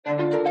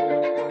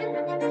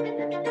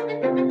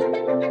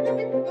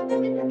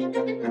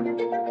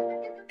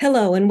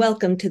Hello and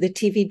welcome to the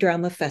TV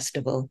Drama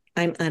Festival.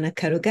 I'm Anna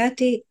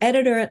Carugati,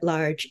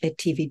 editor-at-large at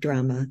TV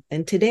Drama,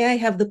 and today I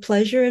have the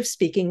pleasure of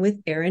speaking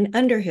with Erin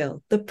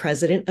Underhill, the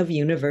president of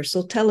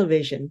Universal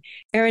Television.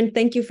 Erin,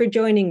 thank you for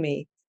joining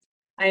me.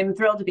 I'm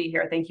thrilled to be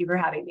here. Thank you for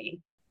having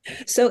me.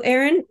 So,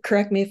 Erin,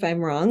 correct me if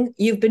I'm wrong,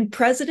 you've been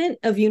president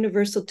of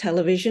Universal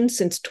Television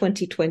since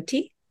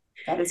 2020.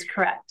 That is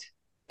correct.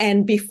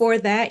 And before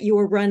that, you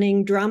were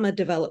running drama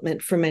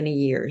development for many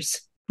years.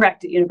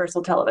 Correct, at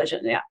Universal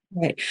Television, yeah.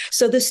 Right.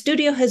 So the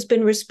studio has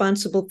been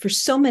responsible for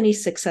so many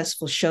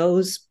successful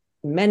shows,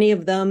 many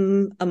of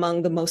them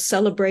among the most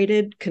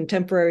celebrated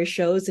contemporary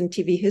shows in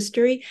TV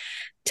history.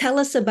 Tell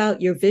us about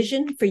your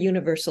vision for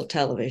Universal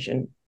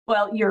Television.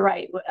 Well, you're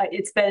right.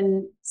 It's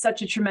been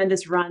such a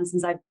tremendous run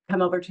since I've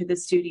come over to the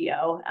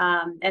studio.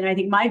 And I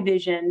think my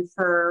vision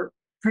for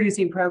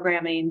producing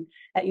programming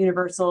at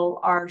Universal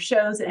are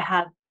shows that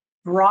have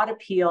broad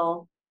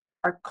appeal,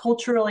 are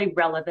culturally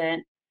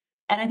relevant,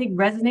 and I think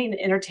resonate and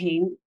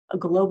entertain a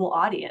global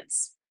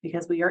audience,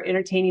 because we are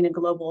entertaining a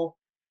global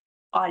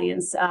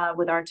audience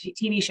with our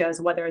TV shows,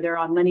 whether they're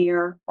on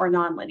linear or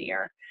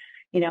non-linear.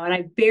 And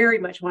I very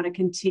much want to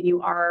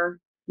continue our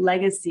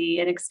legacy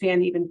and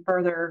expand even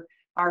further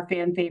our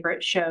fan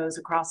favorite shows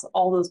across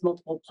all those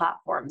multiple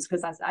platforms,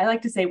 because as I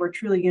like to say, we're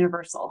truly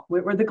universal.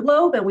 We're the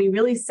globe, and we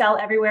really sell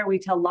everywhere. We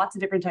tell lots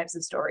of different types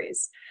of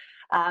stories.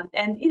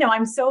 And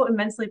I'm so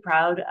immensely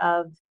proud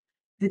of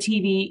the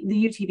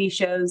UTV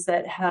shows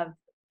that have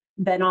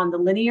been on the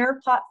linear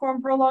platform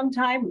for a long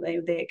time.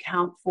 They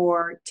account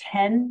for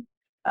 10,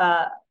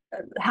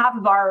 half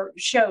of our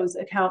shows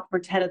account for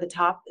 10 of the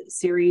top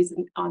series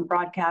on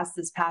broadcast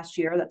this past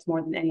year. That's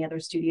more than any other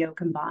studio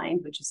combined,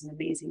 which is an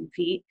amazing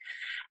feat.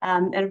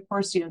 And of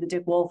course, the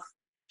Dick Wolf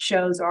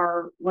shows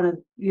are one of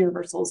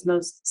Universal's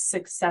most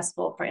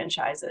successful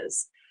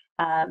franchises.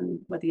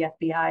 With the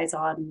FBI's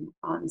on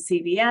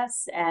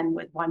CBS, and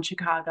with One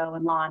Chicago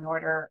and Law and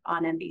Order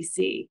on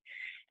NBC.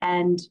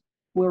 And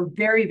we're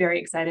very, very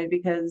excited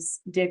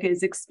because Dick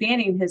is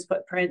expanding his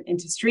footprint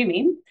into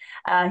streaming.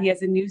 He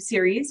has a new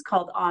series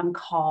called On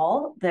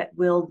Call that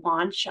will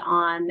launch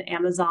on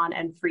Amazon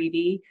and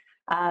Freevee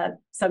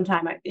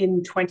sometime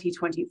in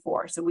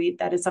 2024. So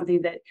that is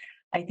something that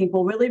I think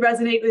will really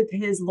resonate with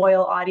his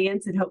loyal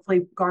audience and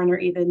hopefully garner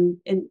even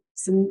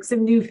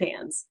some new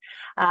fans.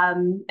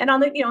 And on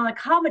the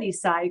comedy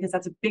side, because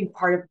that's a big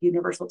part of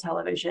Universal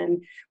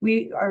Television,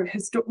 we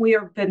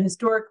have been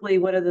historically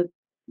one of the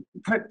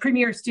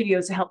premier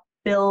studios to help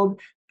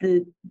build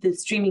the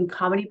streaming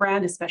comedy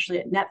brand, especially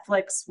at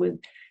Netflix, with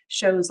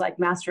shows like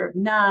Master of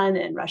None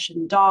and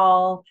Russian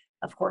Doll,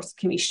 of course,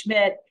 Kimmy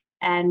Schmidt,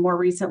 and more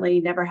recently,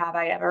 Never Have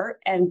I Ever,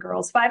 and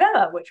Girls 5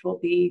 Eva, which will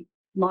be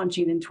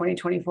launching in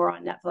 2024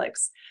 on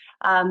Netflix.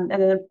 And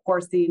then, of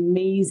course, the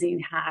amazing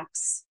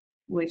Hacks,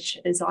 which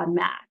is on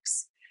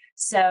Max.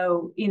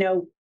 So,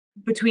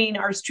 between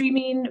our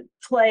streaming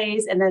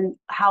plays and then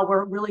how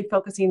we're really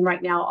focusing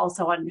right now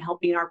also on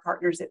helping our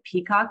partners at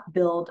Peacock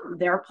build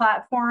their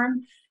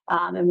platform.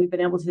 And we've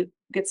been able to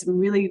get some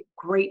really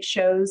great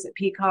shows at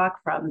Peacock,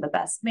 from The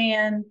Best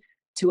Man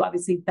to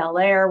obviously Bel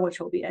Air,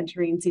 which will be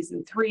entering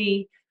season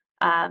 3.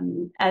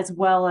 As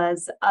well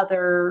as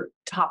other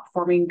top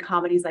performing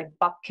comedies like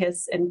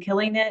Bupkis and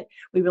Killing It.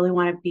 We really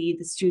want to be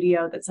the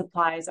studio that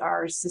supplies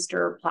our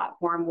sister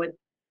platform with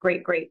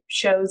great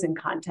shows and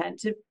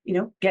content to,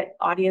 get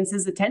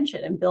audiences'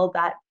 attention and build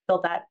that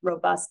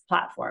robust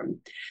platform.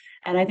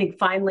 And I think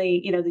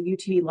finally, the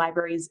UTV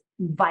library is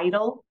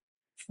vital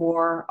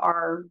for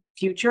our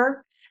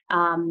future.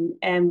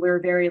 And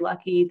we're very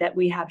lucky that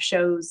we have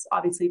shows,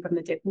 obviously, from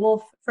the Dick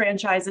Wolf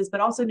franchises,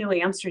 but also New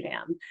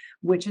Amsterdam,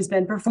 which has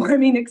been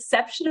performing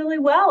exceptionally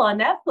well on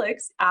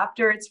Netflix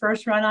after its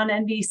first run on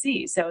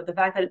NBC. So the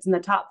fact that it's in the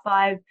top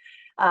 5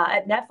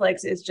 at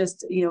Netflix is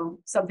just,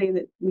 something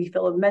that we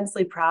feel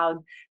immensely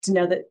proud to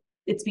know that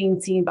it's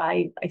being seen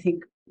by, I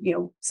think,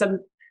 some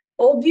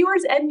old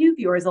viewers and new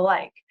viewers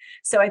alike.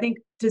 So I think,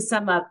 to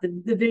sum up,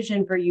 the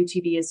vision for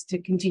UTV is to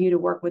continue to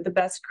work with the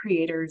best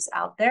creators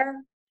out there,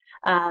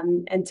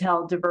 and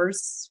tell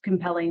diverse,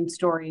 compelling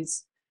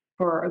stories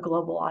for a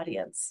global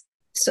audience.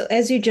 So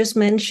as you just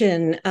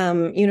mentioned,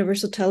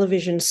 Universal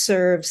Television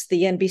serves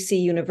the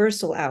NBC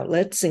Universal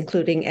outlets,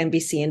 including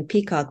NBC and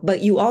Peacock,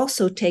 but you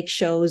also take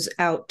shows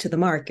out to the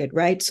market,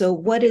 right? So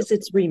what is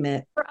its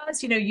remit? For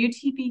us,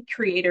 UTV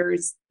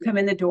creators come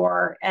in the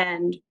door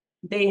and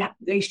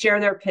they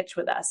share their pitch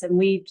with us, and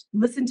we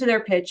listen to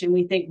their pitch and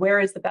we think, where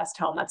is the best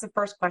home? That's the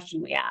first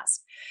question we ask.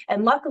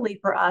 And luckily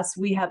for us,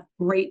 we have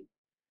great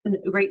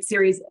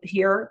series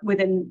here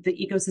within the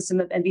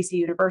ecosystem of NBC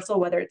Universal,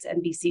 whether it's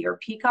NBC or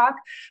Peacock,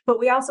 but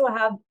we also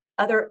have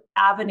other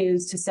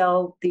avenues to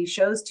sell these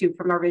shows to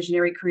from our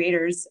visionary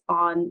creators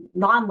on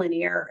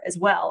non-linear as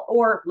well,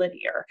 or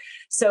linear.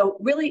 So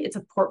really, it's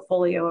a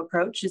portfolio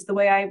approach is the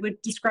way I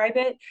would describe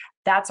it.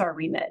 That's our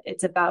remit.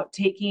 It's about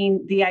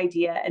taking the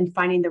idea and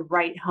finding the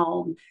right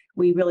home.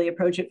 We really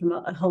approach it from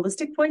a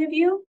holistic point of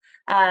view.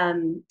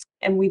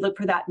 And we look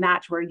for that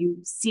match where you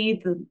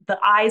see the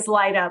eyes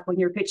light up when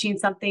you're pitching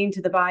something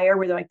to the buyer,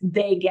 where they're like,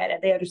 they get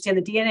it. They understand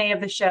the DNA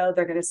of the show.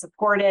 They're going to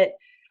support it.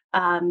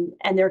 And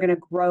they're going to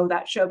grow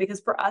that show.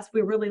 Because for us,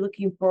 we're really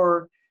looking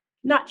for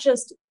not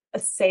just a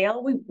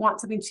sale. We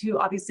want something to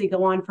obviously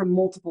go on for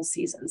multiple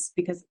seasons,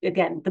 because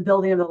again, the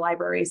building of the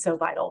library is so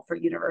vital for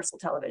Universal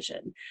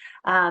Television.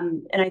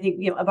 And I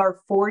think, of our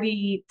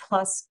 40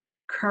 plus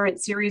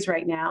current series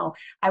right now,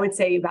 I would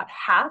say about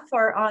half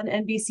are on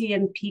NBC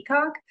and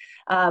Peacock,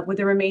 with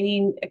the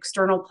remaining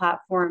external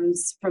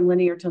platforms from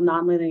linear to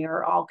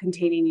non-linear all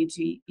containing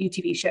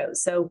UTV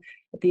shows. So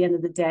at the end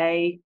of the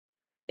day,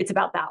 it's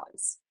about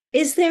balance.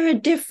 Is there a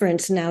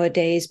difference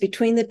nowadays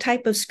between the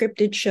type of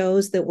scripted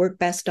shows that work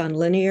best on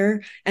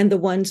linear and the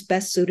ones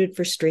best suited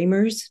for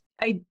streamers?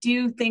 I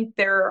do think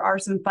there are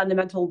some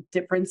fundamental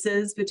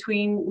differences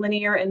between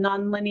linear and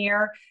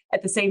non-linear.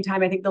 At the same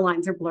time, I think the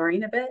lines are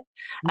blurring a bit.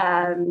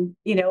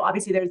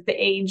 Obviously there's the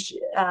age,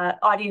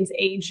 audience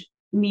age,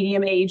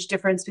 medium age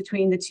difference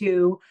between the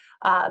two.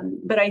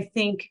 But I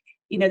think,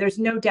 there's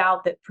no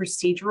doubt that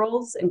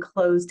procedurals and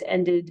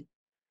closed-ended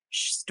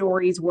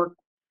stories work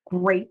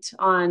great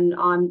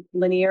on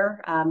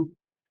linear.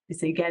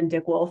 Obviously, again,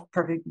 Dick Wolf,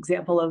 perfect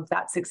example of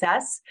that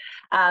success.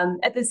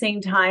 At the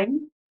same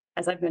time,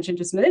 as I've mentioned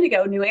just a minute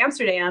ago, New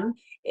Amsterdam,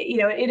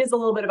 it is a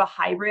little bit of a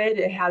hybrid.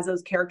 It has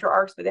those character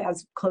arcs, but it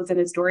has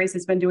close-ended stories.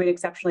 It's been doing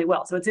exceptionally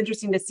well. So it's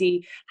interesting to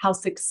see how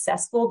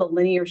successful the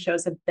linear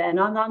shows have been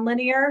on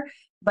non-linear.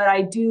 But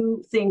I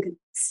do think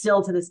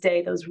still to this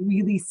day, those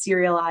really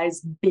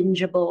serialized,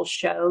 bingeable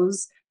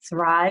shows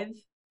thrive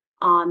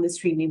on the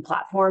streaming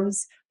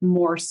platforms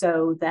more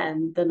so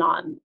than the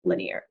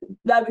non-linear,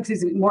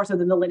 more so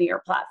than the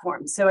linear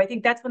platforms. So I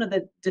think that's one of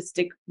the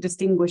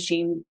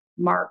distinguishing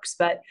marks.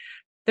 But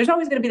there's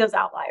always going to be those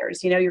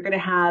outliers. You're going to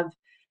have,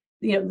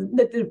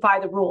 that defy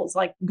the rules,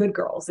 like Good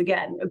Girls.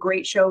 Again, a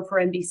great show for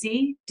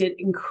NBC, did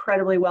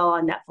incredibly well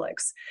on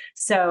Netflix.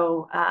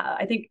 So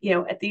I think,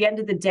 at the end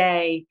of the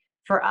day,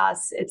 for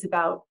us, it's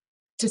about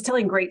just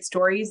telling great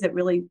stories that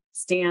really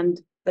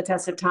stand the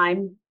test of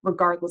time,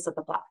 regardless of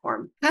the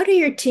platform. How do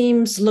your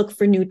teams look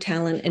for new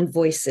talent and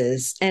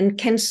voices? And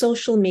can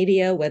social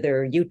media,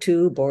 whether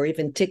YouTube or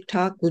even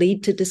TikTok,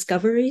 lead to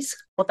discoveries?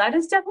 Well, that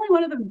is definitely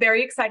one of the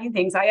very exciting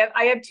things. I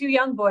have two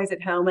young boys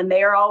at home, and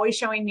they are always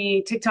showing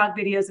me TikTok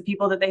videos of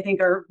people that they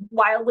think are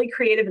wildly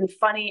creative and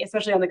funny,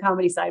 especially on the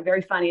comedy side,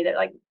 very funny. They're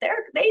like,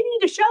 they need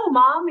a show,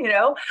 Mom,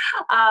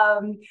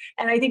 And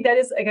I think that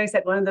is, like I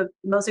said, one of the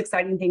most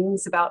exciting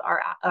things about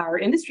our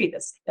industry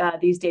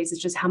these days is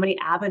just how many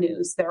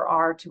avenues there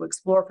are to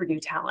explore for new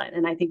talent.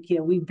 And I think,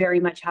 we very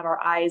much have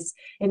our eyes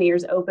and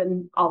ears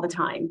open all the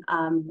time.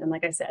 And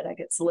like I said, I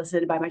get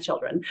solicited by my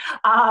children.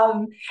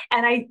 And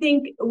I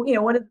think,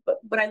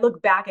 when I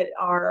look back at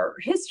our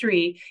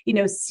history,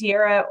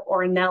 Sierra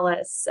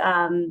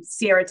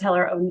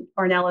Teller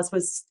Ornelas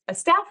was a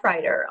staff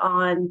writer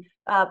on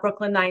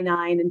Brooklyn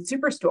Nine-Nine and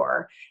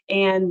Superstore.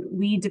 And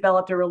we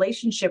developed a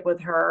relationship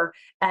with her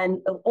and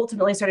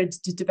ultimately started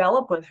to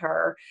develop with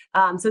her,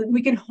 so that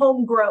we can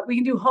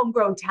do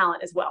homegrown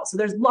talent as well. So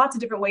there's lots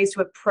of different ways to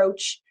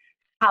approach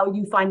how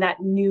you find that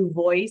new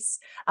voice.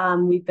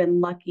 We've been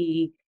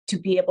lucky to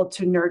be able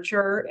to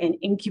nurture and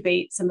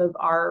incubate some of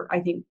our,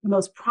 I think,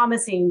 most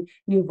promising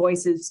new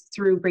voices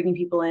through bringing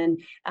people in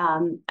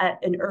at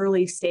an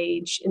early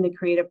stage in the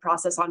creative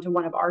process onto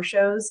one of our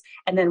shows,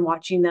 and then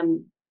watching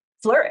them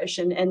flourish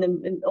and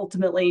then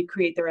ultimately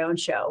create their own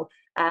show.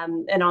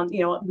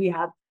 We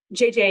have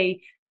JJ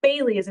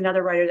Bailey is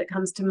another writer that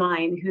comes to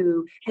mind,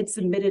 who had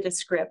submitted a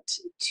script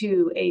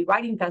to a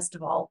writing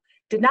festival,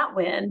 did not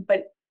win,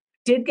 but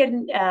did get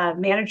a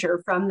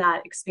manager from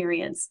that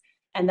experience.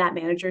 And that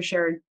manager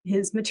shared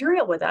his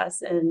material with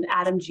us. And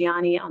Adam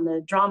Gianni on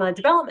the drama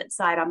development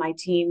side on my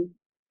team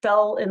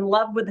fell in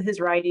love with his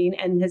writing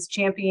and has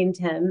championed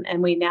him.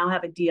 And we now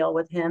have a deal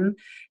with him.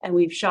 And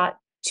we've shot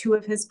 2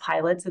 of his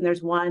pilots, and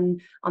there's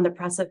one on the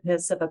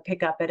precipice of a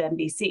pickup at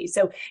NBC.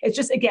 So it's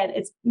just, again,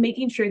 it's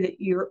making sure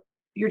that you're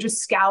just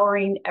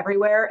scouring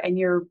everywhere, and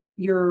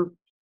you're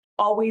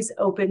always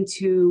open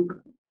to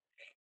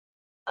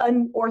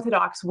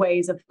unorthodox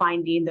ways of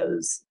finding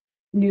those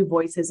new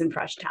voices and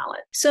fresh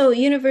talent. So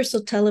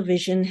Universal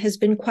Television has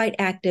been quite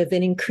active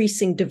in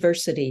increasing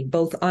diversity,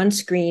 both on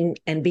screen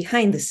and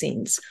behind the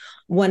scenes.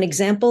 One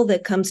example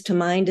that comes to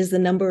mind is the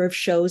number of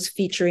shows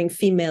featuring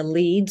female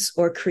leads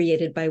or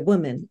created by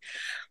women.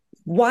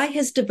 Why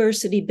has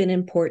diversity been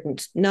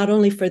important, not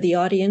only for the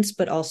audience,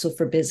 but also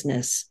for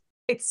business?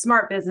 It's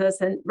smart business,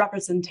 and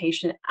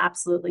representation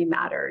absolutely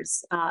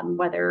matters,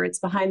 whether it's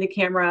behind the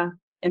camera,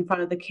 in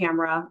front of the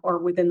camera, or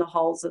within the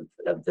halls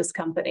of this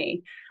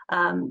company.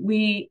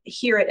 We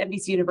here at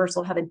NBC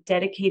Universal have a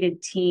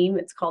dedicated team.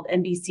 It's called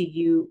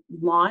NBCU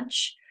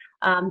Launch.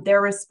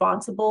 They're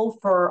responsible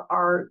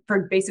for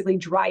basically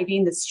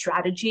driving the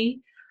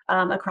strategy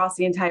across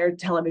the entire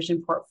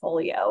television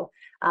portfolio.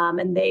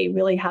 And they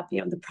really have,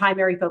 the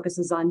primary focus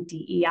is on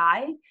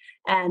DEI.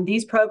 And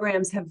these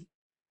programs have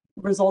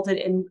resulted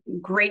in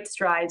great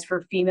strides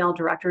for female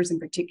directors in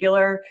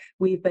particular.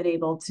 We've been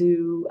able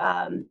to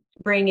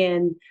bring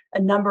in a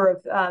number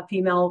of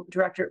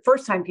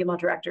first-time female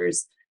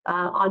directors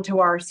onto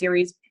our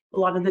series. A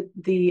lot of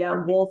the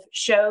Wolf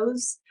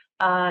shows,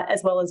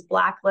 as well as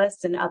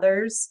Blacklist and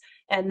others.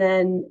 And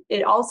then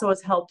it also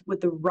has helped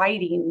with the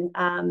writing,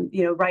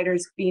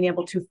 writers being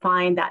able to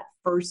find that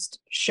first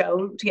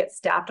show to get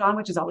staffed on,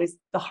 which is always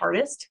the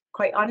hardest,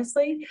 quite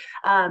honestly.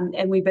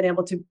 And we've been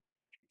able to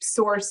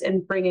source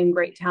and bring in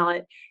great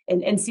talent.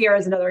 And Sierra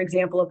is another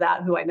example of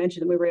that, who I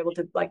mentioned. We were able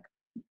to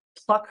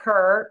pluck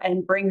her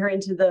and bring her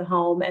into the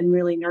home and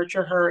really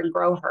nurture her and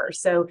grow her.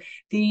 So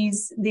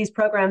these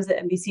programs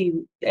that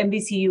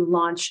NBCU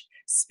launch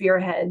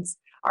spearheads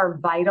are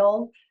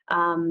vital.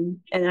 And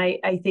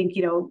I think,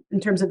 in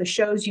terms of the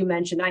shows you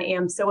mentioned, I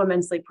am so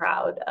immensely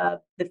proud of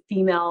the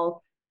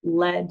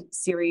female-led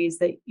series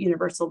that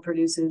Universal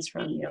produces,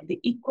 from, The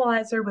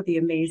Equalizer with the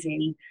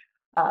amazing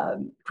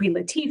Queen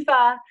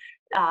Latifah,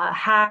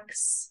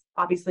 Hacks,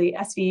 obviously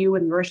SVU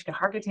and Mariska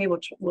Hargitay,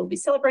 which will be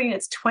celebrating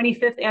its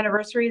 25th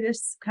anniversary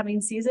this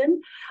coming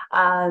season.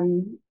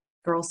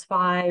 Girls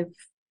 5,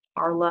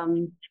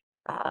 Harlem,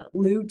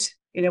 Loot,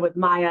 with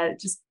Maya,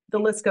 just the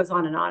list goes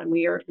on and on.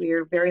 We are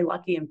very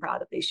lucky and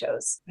proud of these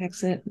shows.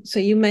 Excellent. So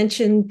you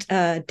mentioned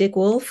Dick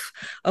Wolf.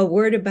 A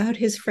word about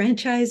his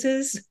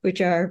franchises,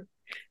 which are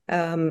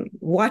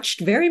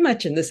watched very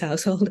much in this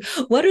household.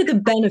 What are the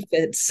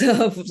benefits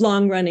of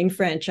long-running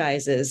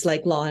franchises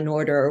like Law and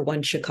Order or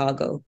One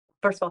Chicago?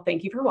 First of all,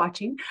 thank you for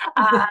watching.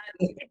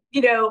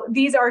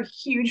 These are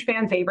huge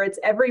fan favorites.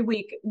 Every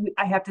week,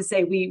 I have to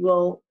say, we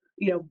will,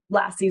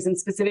 last season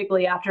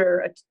specifically,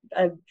 after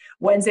a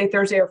Wednesday,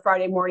 Thursday, or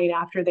Friday morning,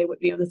 after they would,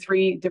 the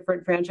 3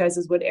 different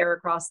franchises would air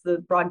across the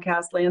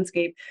broadcast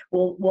landscape,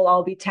 we'll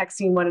all be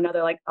texting one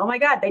another like, oh my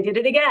God, they did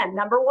it again.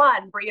 Number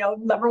 1,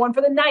 number 1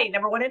 for the night,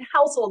 number 1 in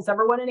households,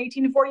 number 1 in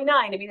 18 to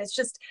 49. I mean,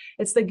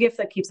 it's the gift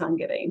that keeps on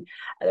giving.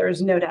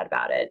 There's no doubt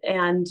about it.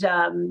 And,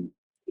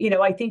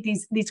 I think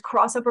these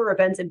crossover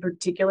events in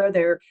particular,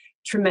 they're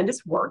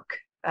tremendous work.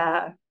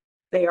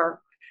 They are,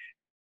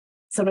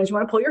 sometimes you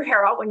want to pull your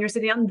hair out when you're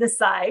sitting on this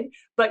side,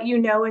 but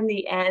in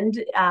the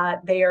end,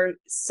 they are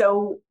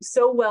so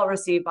well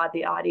received by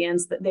the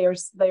audience that they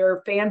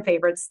are fan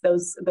favorites.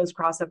 Those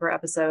crossover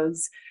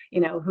episodes,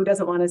 who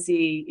doesn't want to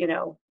see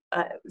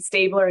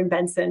Stabler and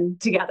Benson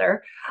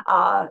together,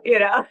 right?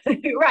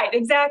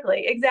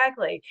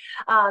 Exactly.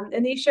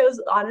 And these shows,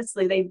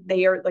 honestly,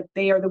 they are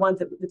the ones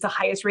that it's the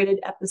highest rated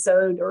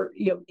episode, or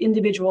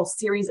individual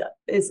series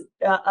is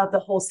of the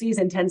whole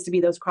season tends to be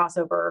those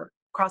crossover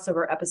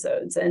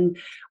episodes. And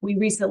we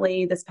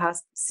recently, this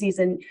past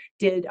season,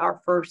 did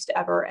our first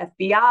ever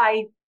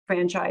FBI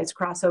franchise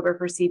crossover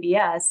for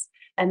CBS,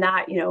 and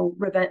that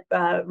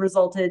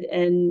resulted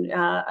in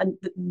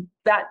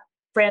that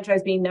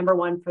franchise being number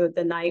 1 for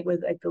the night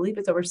with, I believe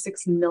it's over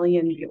 6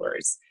 million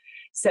viewers.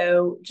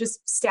 So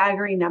just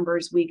staggering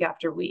numbers week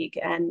after week.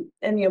 And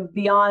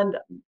beyond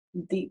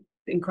the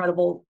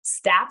incredible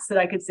stats that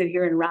I could sit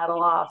here and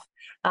rattle off,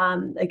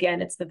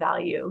 again, it's the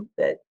value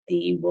that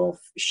the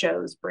Wolf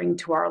shows bring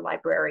to our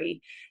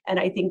library. And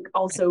I think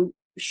also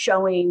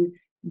showing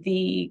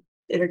the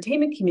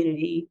entertainment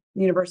community,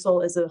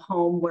 Universal is a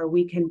home where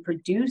we can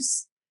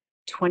produce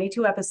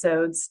 22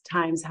 episodes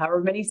times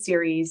however many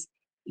series,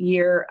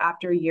 year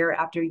after year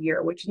after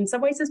year, which in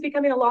some ways is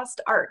becoming a lost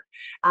art.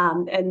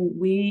 And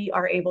we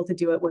are able to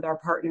do it with our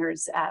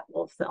partners at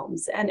Wolf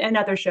Films and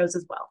other shows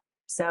as well.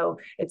 So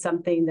it's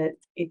something that,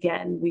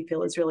 again, we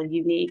feel is really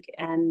unique.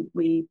 And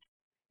we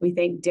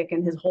thank Dick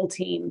and his whole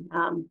team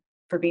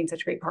for being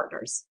such great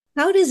partners.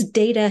 How does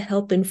data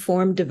help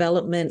inform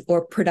development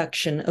or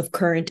production of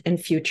current and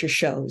future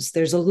shows?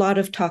 There's a lot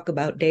of talk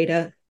about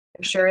data.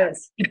 There sure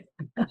is.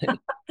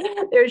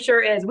 There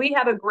sure is. We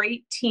have a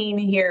great team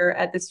here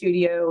at the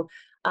studio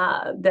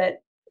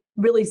that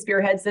really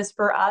spearheads this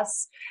for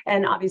us.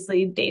 And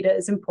obviously, data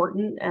is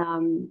important.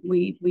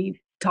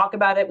 We talk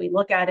about it. We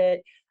look at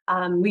it.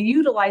 We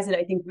utilize it,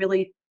 I think,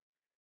 really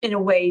in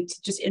a way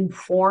to just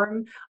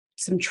inform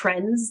some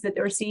trends that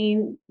they're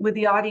seeing with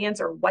the audience,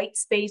 or white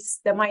space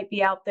that might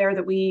be out there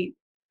that we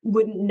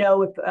wouldn't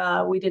know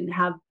if we didn't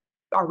have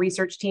our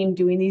research team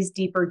doing these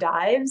deeper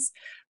dives.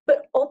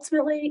 But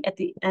ultimately, at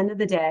the end of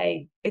the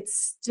day, it's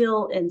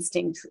still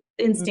instinct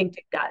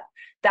gut.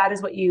 That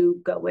is what you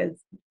go with,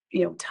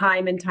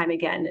 time and time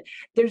again.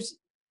 There's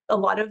a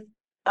lot of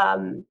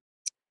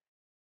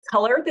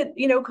color that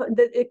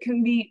that it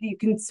can be. You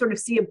can sort of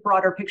see a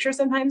broader picture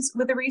sometimes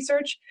with the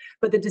research,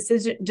 but the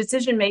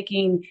decision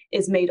making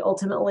is made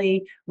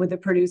ultimately with the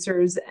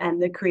producers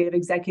and the creative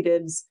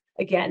executives.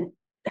 Again,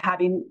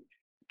 having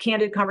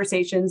candid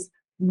conversations,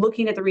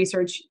 looking at the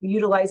research,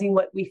 utilizing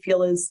what we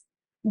feel is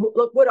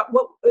what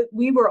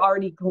we were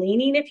already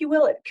gleaning, if you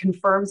will. It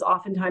confirms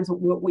oftentimes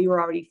what we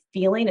were already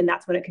feeling, and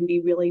that's when it can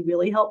be really,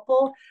 really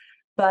helpful.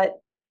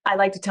 But I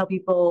like to tell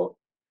people,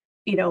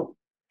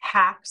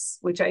 Hacks,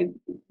 which I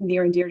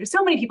near and dear to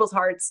so many people's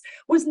hearts,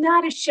 was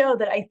not a show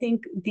that I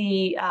think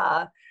the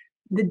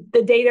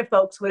data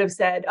folks would have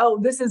said, oh,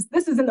 this is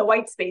in the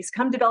white space.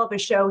 Come develop a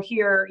show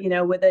here,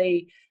 with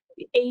a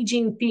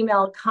aging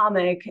female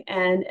comic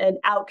and an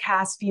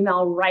outcast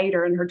female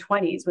writer in her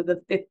 20s with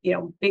a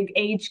big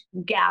age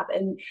gap.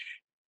 And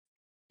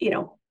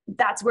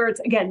that's where it's,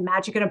 again,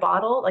 magic in a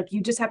bottle. Like,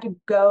 you just have to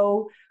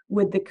go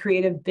with the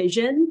creative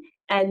vision,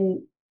 and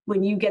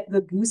when you get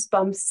the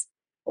goosebumps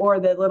or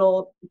the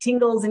little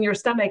tingles in your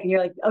stomach and you're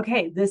like,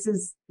 okay, this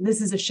is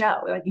a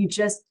show. Like, you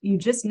just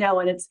know.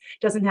 And it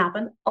doesn't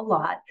happen a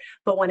lot,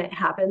 but when it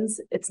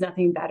happens, it's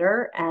nothing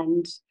better.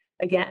 And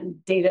again,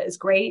 data is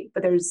great,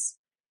 but there's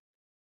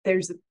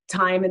a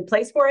time and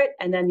place for it,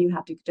 and then you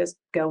have to just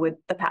go with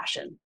the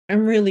passion.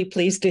 I'm really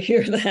pleased to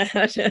hear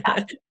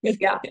that.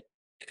 Yeah.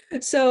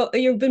 So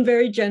you've been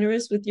very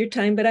generous with your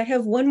time, but I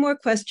have one more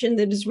question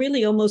that is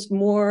really almost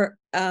more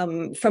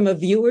from a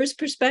viewer's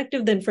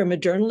perspective than from a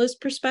journalist's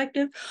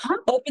perspective. Uh-huh.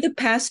 Over the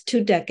past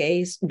 2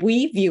 decades,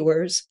 we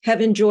viewers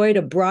have enjoyed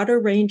a broader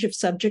range of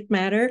subject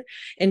matter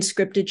in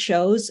scripted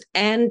shows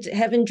and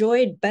have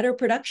enjoyed better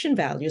production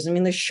values. I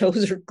mean, the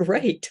shows are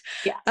great.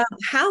 Yeah.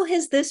 How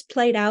has this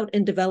played out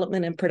in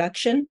development and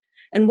production,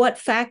 and what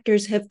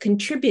factors have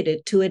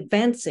contributed to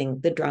advancing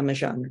the drama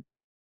genre?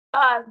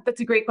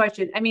 That's a great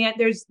question. I mean,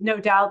 there's no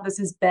doubt this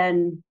has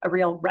been a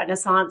real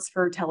renaissance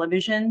for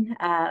television.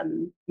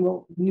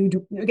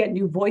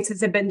 New voices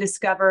have been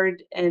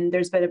discovered, and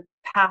there's been a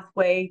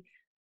pathway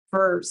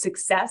for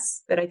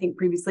success that I think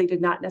previously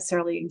did not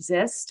necessarily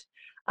exist.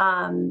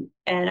 And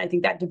I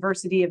think that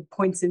diversity of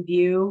points of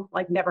view,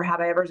 like Never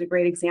Have I Ever, is a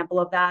great example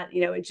of that.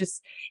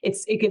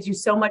 It gives you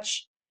so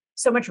much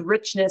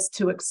richness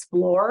to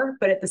explore,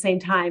 but at the same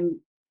time,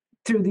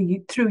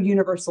 through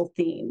universal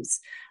themes.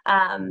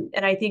 And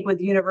I think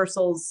with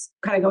Universal's,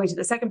 kind of going to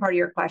the second part of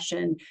your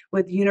question,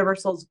 with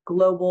Universal's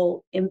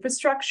global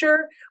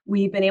infrastructure,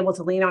 we've been able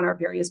to lean on our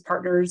various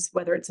partners,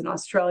 whether it's in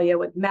Australia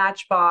with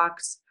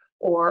Matchbox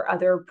or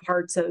other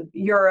parts of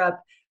Europe,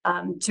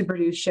 to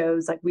produce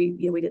shows. Like we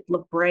did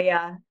La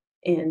Brea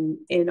in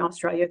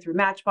Australia through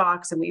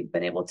Matchbox, and we've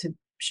been able to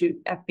shoot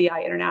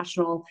FBI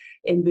International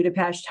in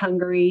Budapest,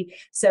 Hungary.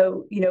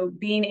 So,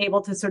 being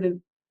able to sort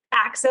of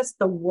access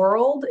the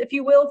world, if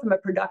you will, from a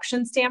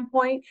production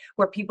standpoint,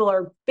 where people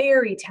are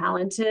very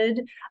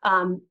talented,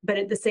 but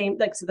at the same,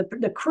 so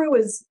the crew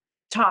is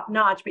top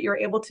notch, but you're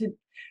able to,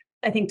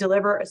 I think,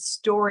 deliver a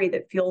story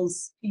that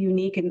feels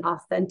unique and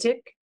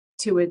authentic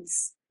to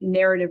its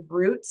narrative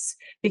roots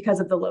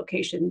because of the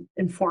location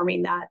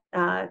informing that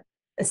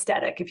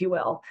aesthetic, if you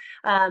will.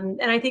 And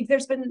I think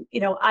there's been,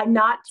 I'm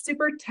not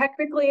super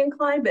technically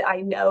inclined, but I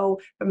know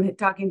from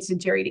talking to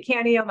Jerry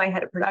DeCanio, my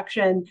head of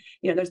production,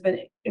 there's been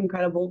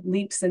incredible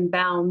leaps and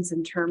bounds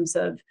in terms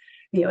of,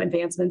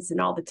 advancements in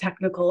all the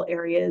technical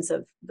areas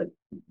of the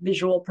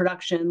visual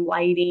production,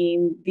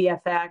 lighting,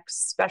 VFX,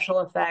 special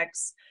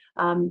effects.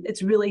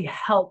 It's really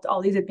helped,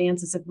 all these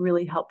advances have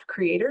really helped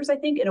creators, I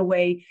think, in a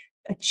way,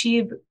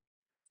 achieve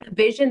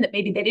vision that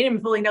maybe they didn't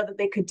even fully know that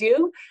they could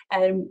do.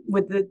 And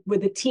with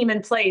the team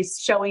in place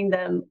showing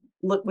them,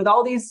 look, with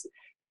all these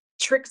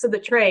tricks of the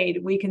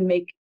trade, we can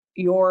make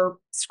your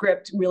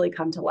script really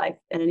come to life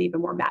in an even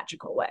more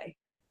magical way.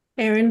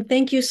 Erin,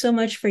 thank you so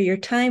much for your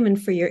time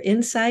and for your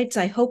insights.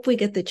 I hope we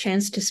get the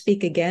chance to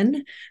speak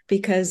again,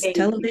 because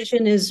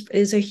television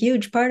is a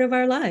huge part of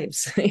our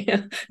lives,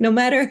 no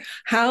matter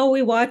how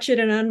we watch it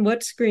and on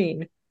what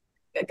screen.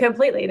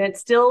 Completely. And it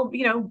still,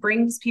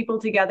 brings people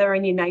together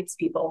and unites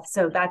people.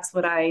 So that's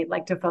what I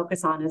like to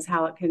focus on, is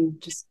how it can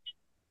just,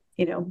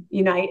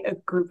 unite a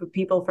group of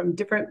people from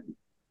different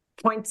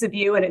points of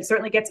view. And it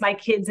certainly gets my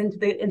kids into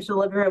the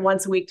living room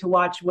once a week to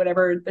watch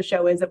whatever the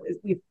show is that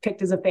we've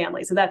picked as a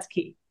family. So that's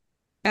key.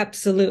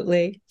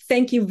 Absolutely.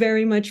 Thank you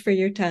very much for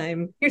your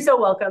time. You're so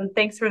welcome.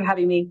 Thanks for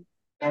having me.